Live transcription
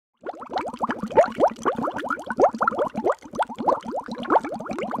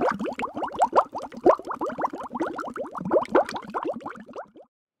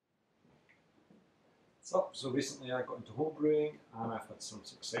So recently I got into home brewing and I've had some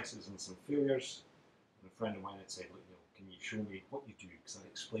successes and some failures. And a friend of mine had said, look, can you show me what you do? Because I've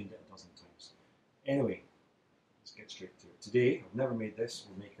explained it a dozen times. Anyway, let's get straight to it. Today, I've never made this,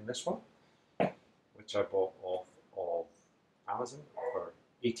 we're making this one, which I bought off of Amazon for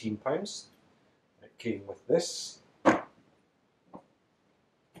 £18. It came with this. And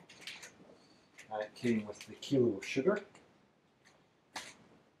it came with the kilo of sugar.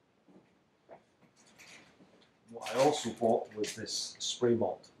 What I also bought was this spray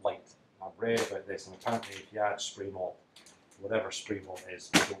malt light. I've read about this, and apparently if you add spray malt, whatever spray malt is,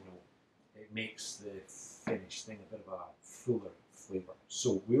 I don't know, it makes the finished thing a bit of a fuller flavour.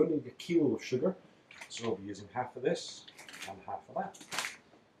 So we only need a kilo of sugar, so I'll be using half of this and half of that.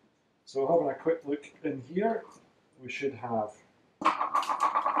 So having a quick look in here, we should have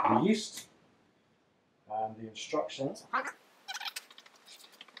the yeast and the instructions. I'm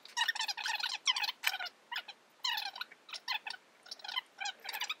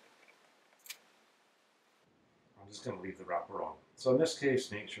just going to leave the wrapper on. So in this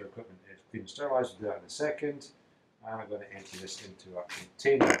case, make sure equipment is clean and sterilised. We'll do that in a second. And I'm going to empty this into a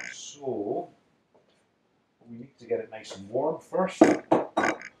container. So we need to get it nice and warm first. So I'm going to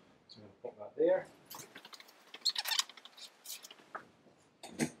put that there.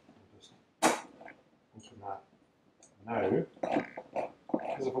 Just open that now.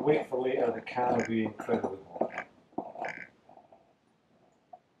 Because if I wait for later, the can will be incredibly hot.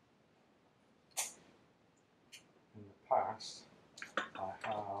 In the past, I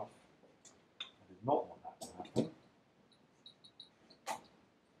did not want that to happen.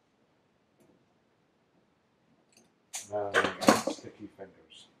 Sticky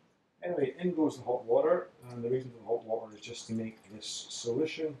fingers. Anyway, in goes the hot water, and the reason for the hot water is just to make this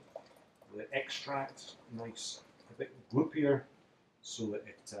solution, the extract, nice, a bit gloopier, so that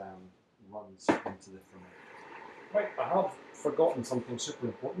it runs into the ferment. Right, I have forgotten something super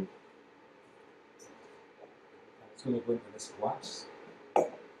important. It's going to go into this glass.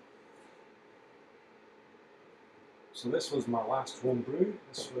 So this was my last home brew.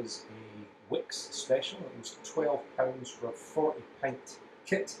 This was a Wix special. It was £12 for a 40 pint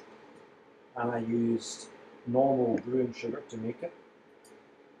kit, and I used normal brewing sugar to make it.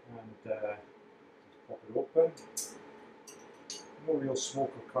 And pop it open. No real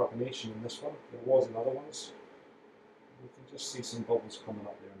smoke or carbonation in this one. There was in other ones. You can just see some bubbles coming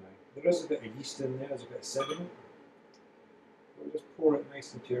up there now. There is a bit of yeast in there. There's a bit of sediment. We'll just pour it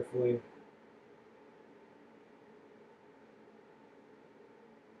nice and carefully.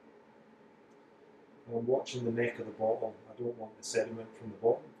 I'm watching the neck of the bottle. I don't want the sediment from the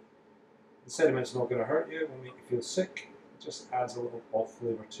bottom. The sediment's not going to hurt you, it won't make you feel sick. It just adds a little off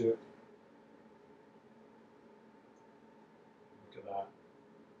flavour to it. Look at that.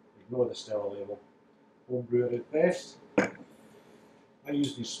 Ignore the Stella label. Home brewer at best. I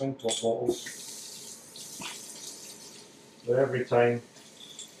use these swing top bottles. So every time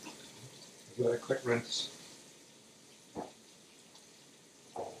I give it a quick rinse.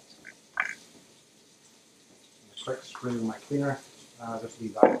 Quick spray with my cleaner, and I'll just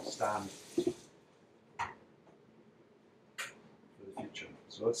leave that to stand for the future.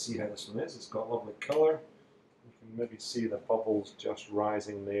 So let's see how this one is. It's got a lovely colour. You can maybe see the bubbles just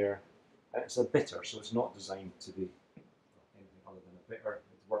rising there. And it's a bitter, so it's not designed to be anything other than a bitter.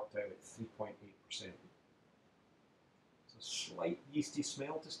 It's worked out at 3.8%. It's a slight yeasty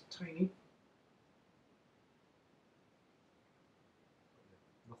smell, just tiny.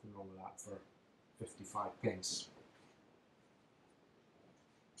 Nothing wrong with that for 55p.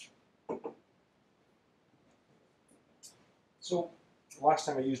 So, last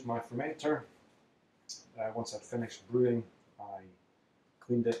time I used my fermenter, once I'd finished brewing, I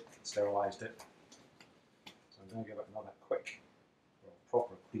cleaned it, sterilised it. So I'm going to give it another quick, well,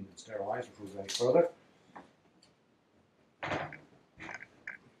 proper clean and sterilise before we go any further. And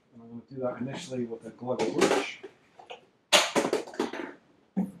I'm going to do that initially with a glug of bleach.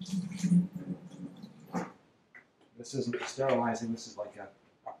 This isn't sterilising, this is like a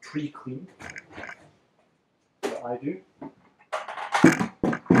pre-clean that I do.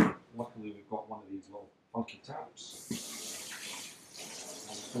 Luckily we've got one of these little funky taps. I'm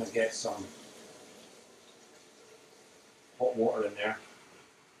just going to get some hot water in there,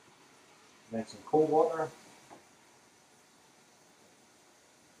 then some cold water.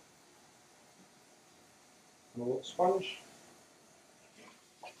 And a little sponge.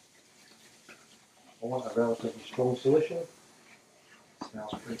 I want a relatively strong solution. It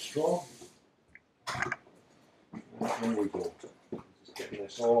smells pretty strong. And there we go. Just getting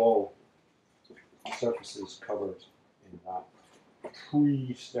this all surfaces covered in that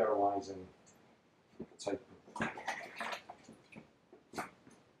pre-sterilising type of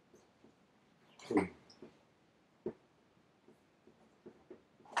clean.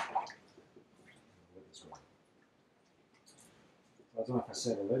 I don't know if I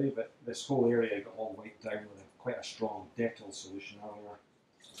said already, but this whole area got all wiped down with quite a strong Dettol solution earlier.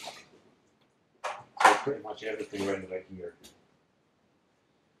 So pretty much everything around about here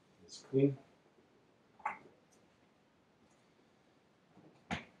is clean. I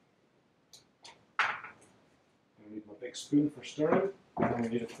need my big spoon for stirring, and we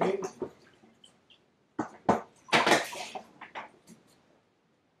need a clean.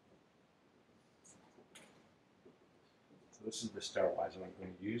 So this is the sterilizer I'm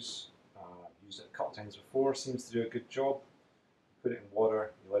going to use. I've used it a couple times before, seems to do a good job. Put it in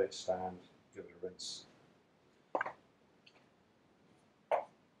water, you let it stand, give it a rinse.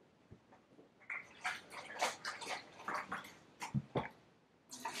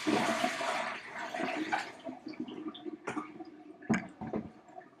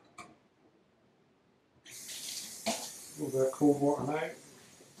 A little bit of cold water now.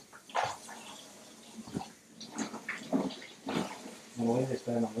 I'm laying this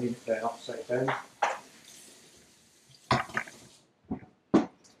down, I'm laying it down upside down.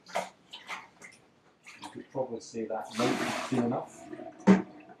 You could probably say that might be enough.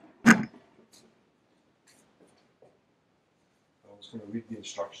 I was going to read the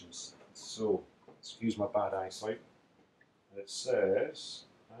instructions. So, excuse my bad eyesight. It says,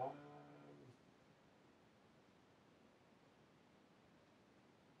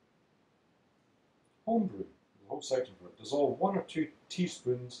 homebrew, the whole section for it. Dissolve 1 or 2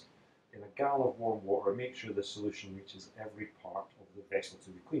 teaspoons in a gallon of warm water. Make sure the solution reaches every part of the vessel to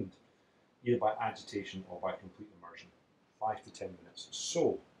be cleaned, either by agitation or by complete immersion. 5 to 10 minutes.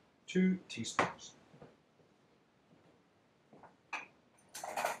 So, 2 teaspoons.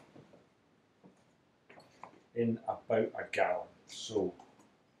 In about a gallon. So,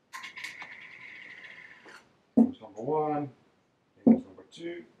 here's number 1, here's number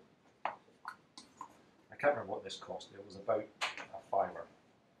 2. I can't remember what this cost, it was about a £5.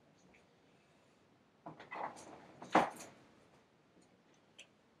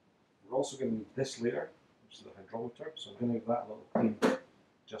 We're also going to need this later, which is the hydrometer, so I'm going to give that a little clean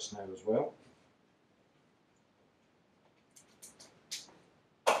just now as well.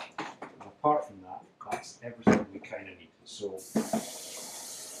 And apart from that, that's everything we kind of need. So,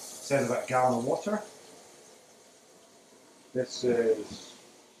 said about a gallon of water. This is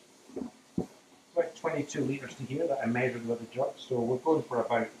about 22 litres to here that I measured with a jug, so we're going for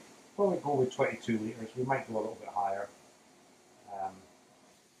about, probably go with 22 litres, we might go a little bit higher.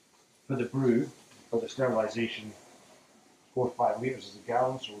 For the brew, for the sterilisation, 4 or 5 litres is a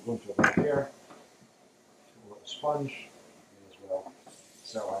gallon, so we're going to about there. A little sponge, and as well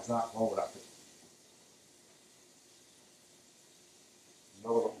sterilise that while we're at it.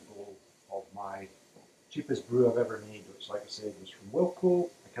 Another little bowl of my cheapest brew I've ever made, which, like I said, was from Wilco.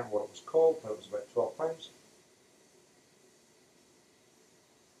 I can't remember what it was called, but it was about £12.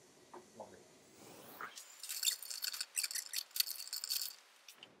 Lovely.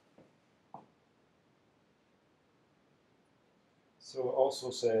 So it also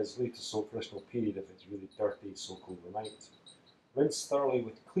says leave to soak for a additional period if it's really dirty, soak overnight. Rinse thoroughly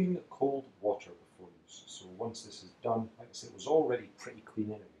with clean, cold water before use. So once this is done, like I said, it was already pretty clean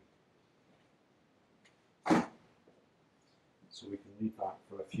anyway. So we can leave that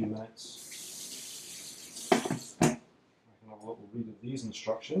for a few minutes. I can have a little read of these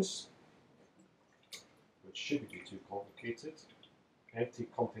instructions, which shouldn't be too complicated. Empty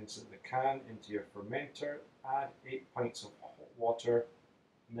contents in the can into your fermenter, add 8 pints of hot water,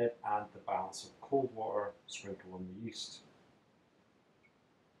 then add the balance of cold water, sprinkle on the yeast.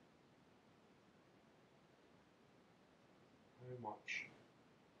 How much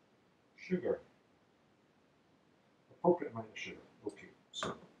sugar? Appropriate amount of sugar. Okay,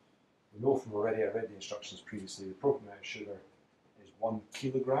 so we know from already, I read the instructions previously, the appropriate amount of sugar is 1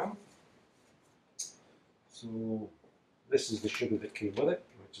 kilogram. So this is the sugar that came with it,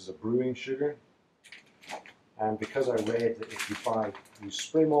 which is a brewing sugar. And because I read that if you use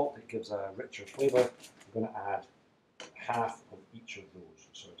spray malt, it gives a richer flavour, I'm going to add half of each of those.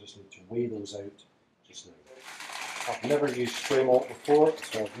 So I just need to weigh those out just now. I've never used spray malt before,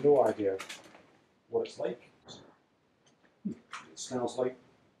 so I have no idea what it's like. It smells like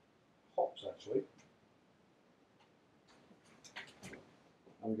hops, actually.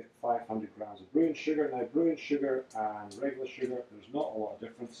 And we get 500 grams of brewing sugar. Now, brewing sugar and regular sugar, there's not a lot of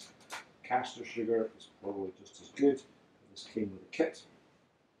difference. Caster sugar is probably just as good. This came with a kit.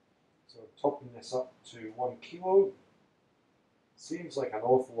 So topping this up to 1 kilo. Seems like an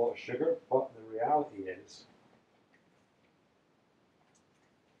awful lot of sugar, but the reality is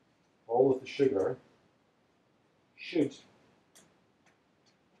all of the sugar should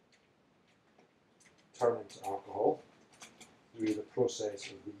turn into alcohol through the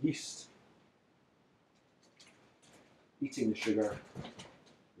process of the yeast eating the sugar.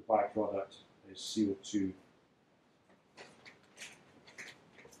 The byproduct is CO2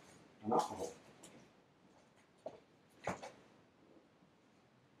 and alcohol.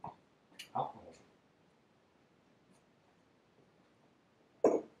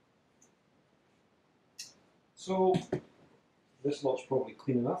 So this lot's probably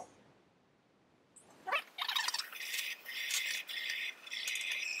clean enough.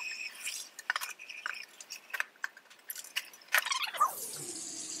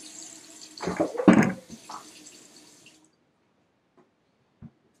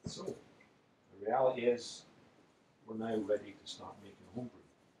 So the reality is we're now ready to start making homebrew.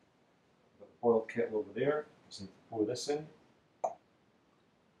 I've got the boiled kettle over there. Just need to pour this in. It's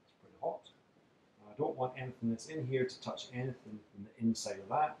pretty hot. And I don't want anything that's in here to touch anything from the inside of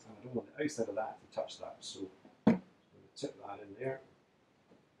that, and I don't want the outside of that to touch that. So I'm going to tip that in there.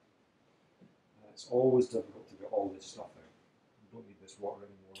 And it's always difficult to get all this stuff out. I don't need this water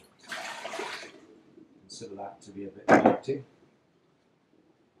anymore. Consider that to be a bit empty.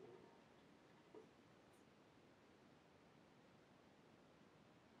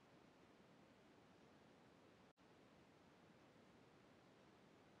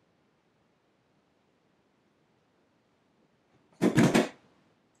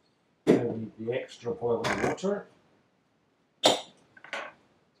 Now we need the extra boiling water to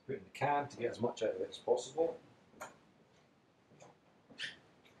put in the can to get as much out of it as possible.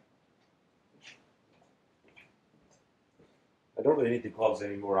 I don't really need the gloves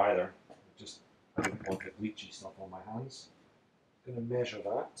anymore either. I don't want the bleachy stuff on my hands. I'm going to measure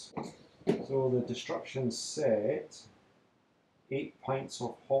that. So the instructions said 8 pints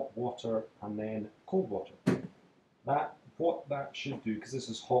of hot water and then cold water. What that should do, because this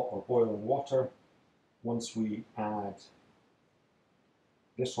is hot or boiling water, once we add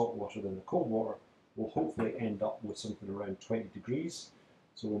this hot water then the cold water, we'll hopefully end up with something around 20 degrees.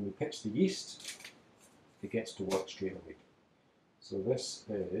 So when we pitch the yeast, it gets to work straight away. So this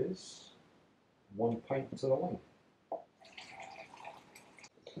is 1 pint to the line.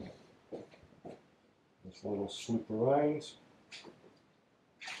 This little sloop around.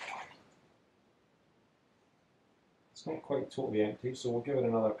 It's not quite totally empty, so we'll give it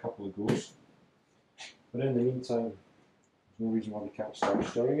another couple of goes. But in the meantime, there's no reason why we can't start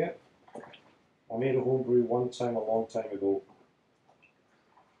stirring it. I made a homebrew one time a long time ago,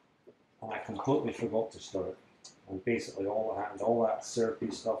 and I completely forgot to stir it. And basically all that happened, all that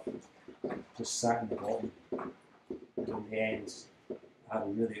syrupy stuff just sat in the bottom. And in the end, I had a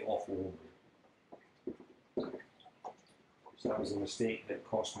really awful homebrew. So that was a mistake that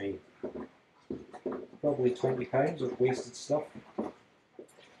cost me probably £20 of wasted stuff.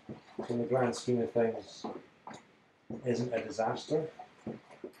 In the grand scheme of things, isn't a disaster,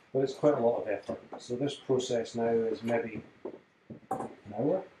 but it's quite a lot of effort. So this process now is maybe an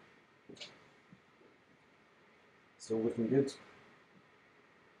hour. Still looking good.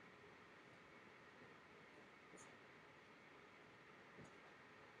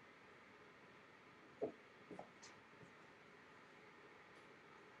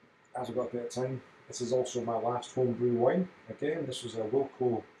 As we've got a bit of time, this is also my last homebrew wine. Again, this was a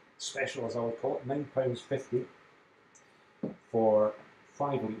local special, as I would call it, £9.50 for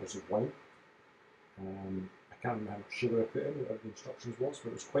 5 litres of wine. I can't remember how much sugar I put in, whatever the instructions was, but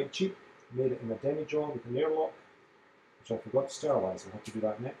it was quite cheap. Made it in a demijohn with an airlock, which I forgot to sterilise. I'll have to do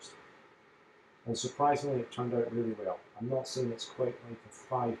that next. And surprisingly, it turned out really well. I'm not saying it's quite like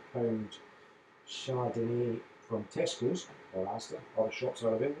a £5 Chardonnay from Tesco's or Asda, other shops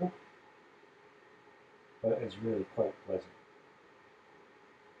are available, but it is really quite pleasant.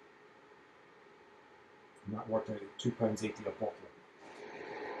 And that worked out at £2.80 a bottle.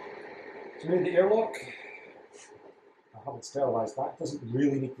 So made the airlock. I haven't sterilised that. It doesn't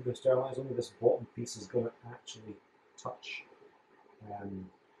really need to be sterilised, only this bottom piece is going to actually touch.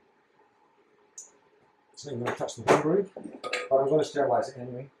 It's not going to touch the homebrew, but I'm going to sterilise it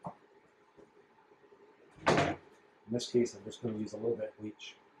anyway. In this case, I'm just going to use a little bit of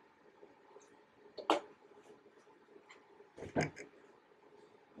bleach.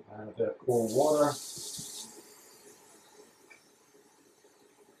 And a bit of cold water.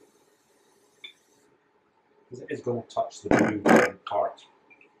 Because it is going to touch the brew part.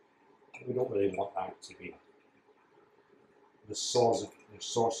 We don't really want that to be the source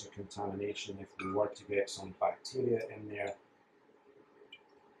of contamination. If we were to get some bacteria in there,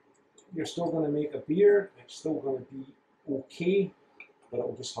 you're still going to make a beer, it's still going to be okay, but it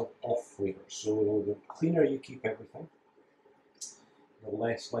will just have off flavours. So the cleaner you keep everything, the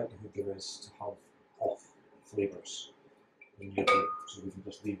less likelihood there is to have off flavours in your brew. So we can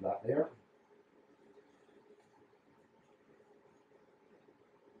just leave that there.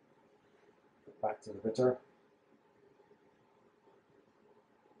 Back to the bitter.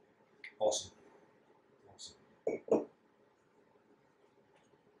 Awesome. Awesome.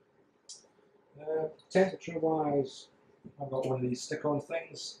 Temperature wise, I've got one of these stick on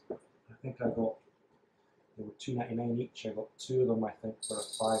things. I think I got, they were $2.99 each. I got 2 of them, I think, for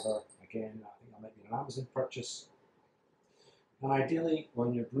 $5. Again, I think that might be an Amazon purchase. And ideally,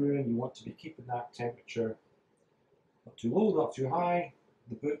 when you're brewing, you want to be keeping that temperature not too low, not too high.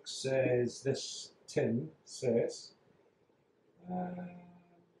 The book says, this tin says,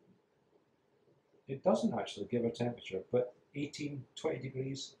 it doesn't actually give a temperature, but 18, 20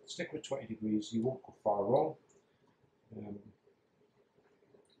 degrees, stick with 20 degrees, you won't go far wrong.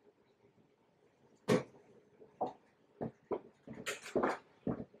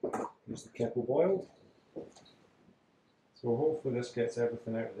 Here's the kettle boiled. So hopefully this gets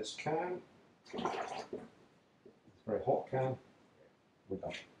everything out of this can. It's a very hot can. We're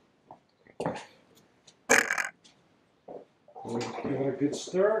done. We'll give it a good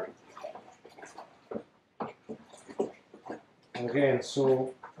stir. And again,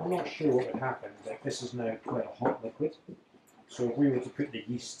 so I'm not sure what would happen, but this is now quite a hot liquid. So if we were to put the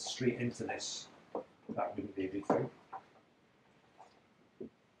yeast straight into this, that wouldn't be a good thing.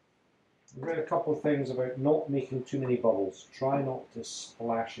 I've read a couple of things about not making too many bubbles. Try not to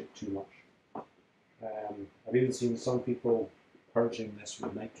splash it too much. I've even seen some people purging this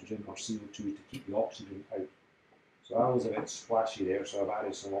with nitrogen or CO2 to keep the oxygen out. So that was a bit splashy there, so I've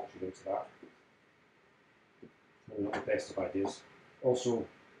added some oxygen to that. Maybe not the best of ideas. Also, you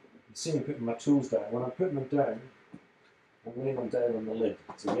see me putting my tools down. When I'm putting them down, I'm laying them down on the lid.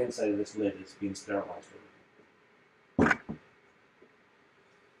 So the inside of this lid is being sterilised.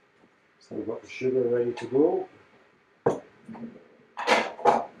 So we've got the sugar ready to go.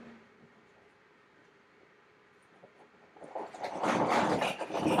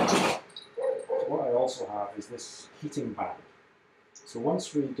 What I also have is this heating band. So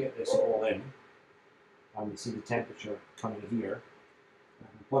once we get this all in, and we see the temperature coming here,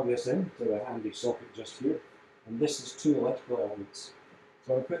 plug this in to the handy socket just here, and this is 2 electrical elements.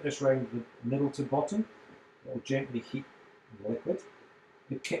 So I put this round the middle to bottom, it will gently heat the liquid.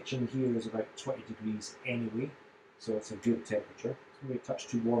 The kitchen here is about 20 degrees anyway, so it's a good temperature. It's going to be a touch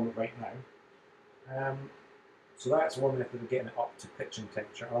too warm right now. So that's one method of getting it up to kitchen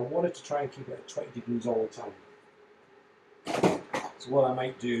temperature. And I wanted to try and keep it at 20 degrees all the time. So what I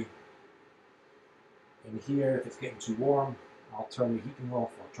might do in here, if it's getting too warm, I'll turn the heating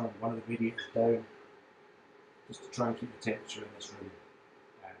off, or turn one of the radiators down, just to try and keep the temperature in this room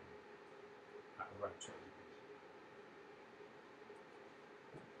at around 20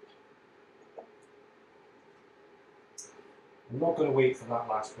 degrees. I'm not going to wait for that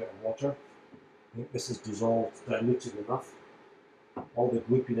last bit of water. I think this is dissolved, diluted enough. All the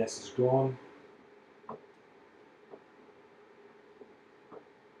gloopiness is gone.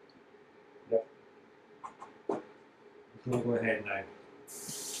 Yep. I'm going to go ahead now.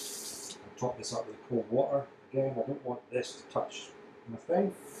 I'll top this up with cold water. Again, I don't want this to touch my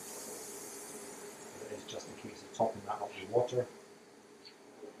thing. It is just a case of topping that up with water.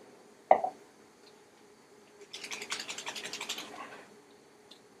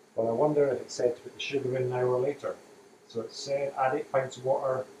 But I wonder if it said to put the sugar in now or later. So it said add 8 pints of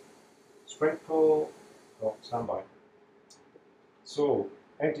water, sprinkle, oh, stand by. So,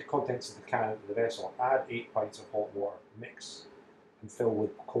 empty contents of the can into the vessel, add 8 pints of hot water, mix and fill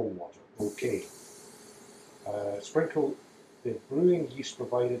with cold water. Okay. Sprinkle the brewing yeast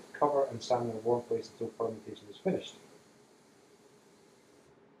provided, cover and stand in a warm place until fermentation is finished.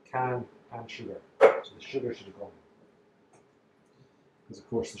 Can and sugar. So the sugar should have gone. Because of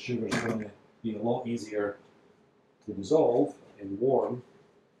course the sugar is going to be a lot easier to dissolve in warm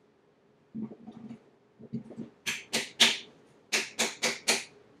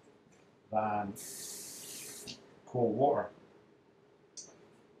than cold water.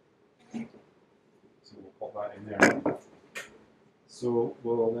 So we'll put that in there. So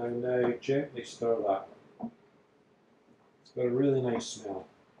we'll now gently stir that. It's got a really nice smell.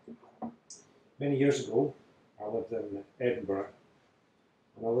 Many years ago, I lived in Edinburgh,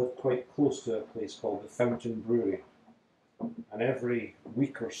 and I lived quite close to a place called the Fountain Brewery. And every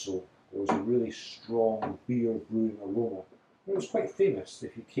week or so, there was a really strong beer brewing aroma. It was quite famous.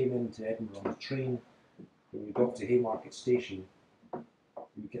 If you came into Edinburgh on the train, when you got to Haymarket Station,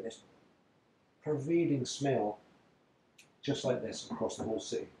 you get this pervading smell just like this across the whole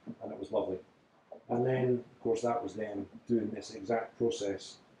city, and it was lovely. And then, of course, that was them doing this exact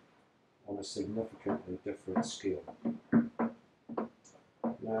process on a significantly different scale.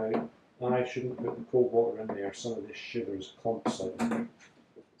 Now, I shouldn't put the cold water in there, some of this sugar is clumped slightly.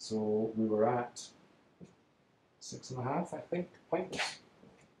 So we were at 6.5, I think, pints.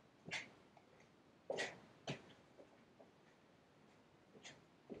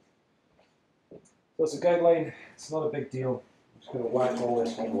 So it's a guideline, it's not a big deal. I'm just going to whack all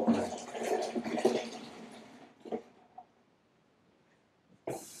this hot water in.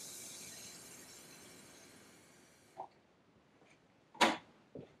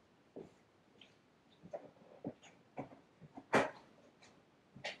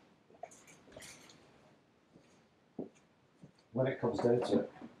 When it comes down to it,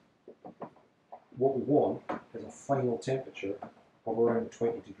 what we want is a final temperature of around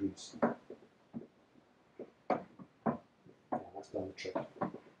 20 degrees. Yeah, that's done the trick.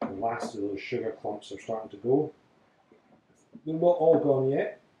 The last of those sugar clumps are starting to go. They're not all gone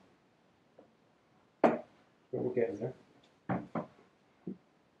yet, but we're getting there.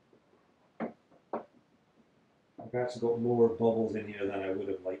 I've actually got more bubbles in here than I would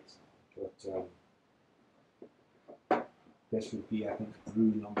have liked, but this would be, I think,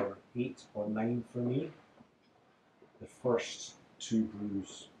 brew number 8 or 9 for me. The first 2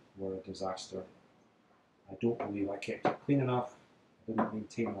 brews were a disaster. I don't believe I kept it clean enough. I didn't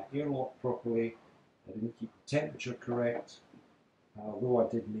maintain my airlock properly. I didn't keep the temperature correct. Although I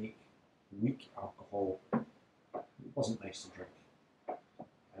did make weak alcohol, it wasn't nice to drink.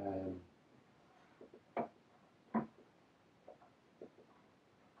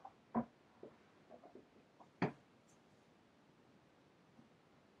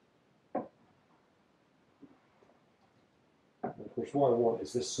 Of course, what I want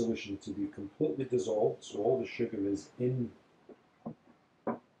is this solution to be completely dissolved, so all the sugar is in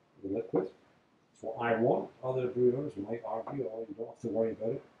the liquid. That's what I want. Other brewers might argue, oh, you don't have to worry about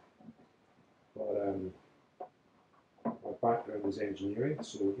it. But my background is engineering,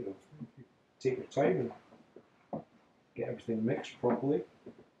 so you know, take your time and get everything mixed properly.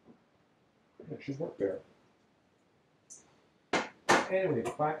 It should work better. Anyway,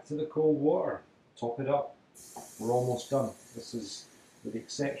 back to the cold water. Top it up. We're almost done. This is with the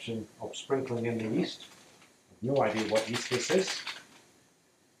exception of sprinkling in the yeast. I have no idea what yeast this is.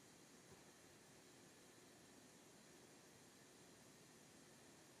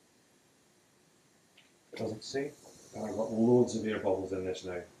 It doesn't say. And I've got loads of air bubbles in this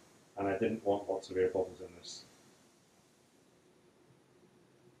now. And I didn't want lots of air bubbles in this.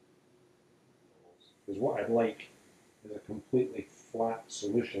 Because what I'd like is a completely flat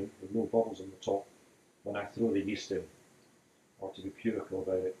solution with no bubbles on the top when I throw the yeast in. Or to be purical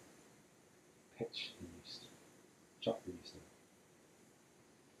about it, pitch the yeast. Chuck the yeast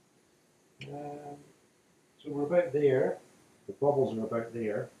in. So we're about there. The bubbles are about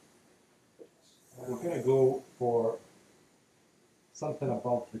there. And we're going to go for something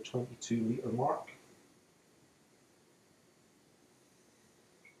above the 22 litre mark.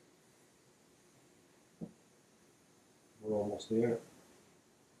 We're almost there.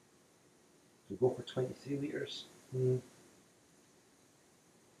 So go for 23 litres.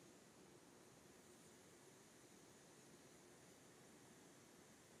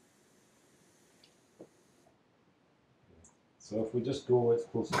 So if we just go as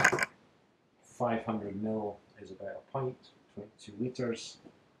close as 500 ml is about a pint, 22 litres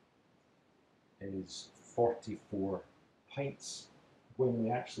is 44 pints. When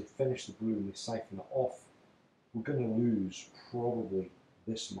we actually finish the brew and we siphon it off, we're going to lose probably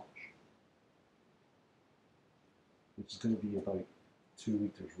this much, which is going to be about 2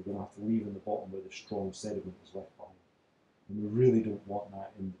 litres. We're going to have to leave in the bottom where the strong sediment is left behind. And we really don't want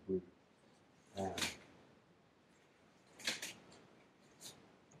that in the brew.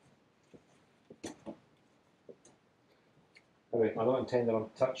 Anyway, I don't intend on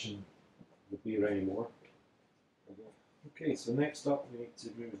touching the beer anymore. Okay, so next up we need to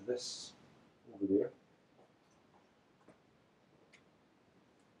move this over there.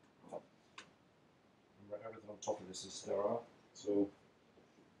 Remember, everything on top of this is sterile. So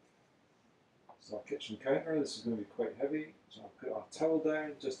this is our kitchen counter. This is going to be quite heavy. So I'll put our towel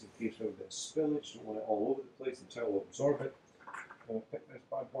down just in case we have a bit of spillage. Don't want it all over the place. The towel will absorb it. I'm going to pick this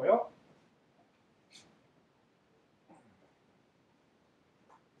bad boy up.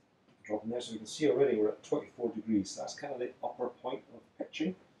 Dropping there, so you can see already we're at 24 degrees. That's kind of the upper point of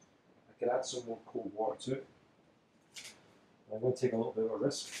pitching. I could add some more cold water to it. I'm going to take a little bit of a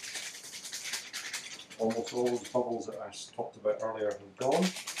risk. Almost all those bubbles that I talked about earlier have gone.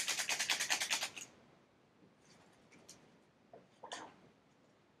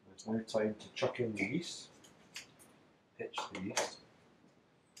 It's now time to chuck in the yeast, pitch the yeast,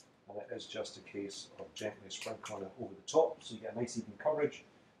 and it is just a case of gently sprinkling it over the top so you get a nice even coverage,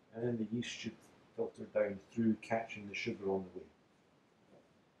 and then the yeast should filter down through, catching the sugar on the way.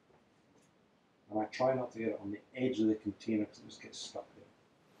 And I try not to get it on the edge of the container because it just gets stuck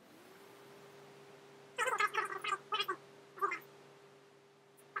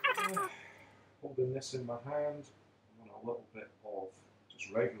there. Holding this in my hand, I want a little bit of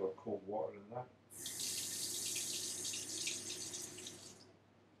just regular cold water in that.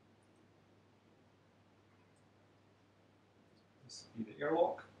 This will be the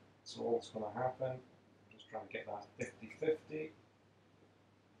airlock, so all that's going to happen, I'm just trying to get that 50-50,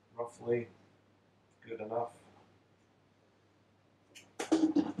 roughly, good enough.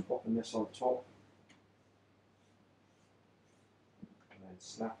 Popping this on top, and then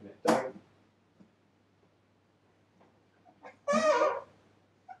snapping it down.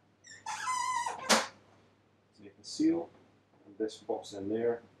 So you can seal, and this pops in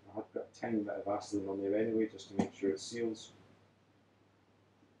there. I had put a tiny bit of Vaseline on there anyway, just to make sure it seals.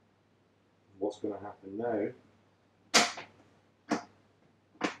 What's going to happen now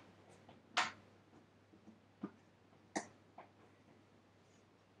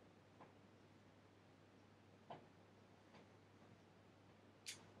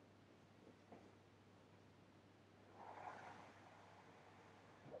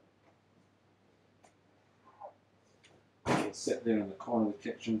it'll sit there in the corner of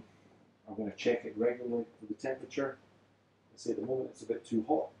the kitchen. I'm going to check it regularly for the temperature. I say at the moment it's a bit too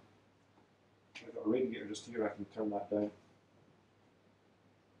hot. I've got a radiator just here, I can turn that down.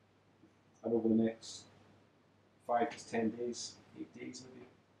 And over the next 5 to 10 days, 8 days maybe,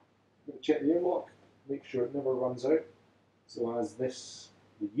 I'm going to check the airlock, make sure it never runs out. So as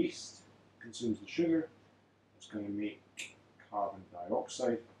the yeast consumes the sugar, it's going to make carbon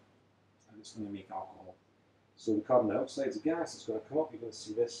dioxide and it's going to make alcohol. So the carbon dioxide is a gas, it's going to come up, you're going to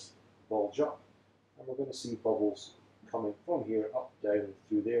see this bulge up, and we're going to see bubbles coming from here up, down and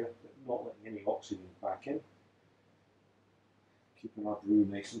through there, but not letting any oxygen back in, keeping our brew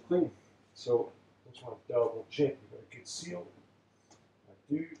nice and clean. So I just want to double check we've got a good seal. I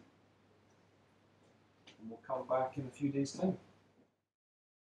do, and we'll come back in a few days' time.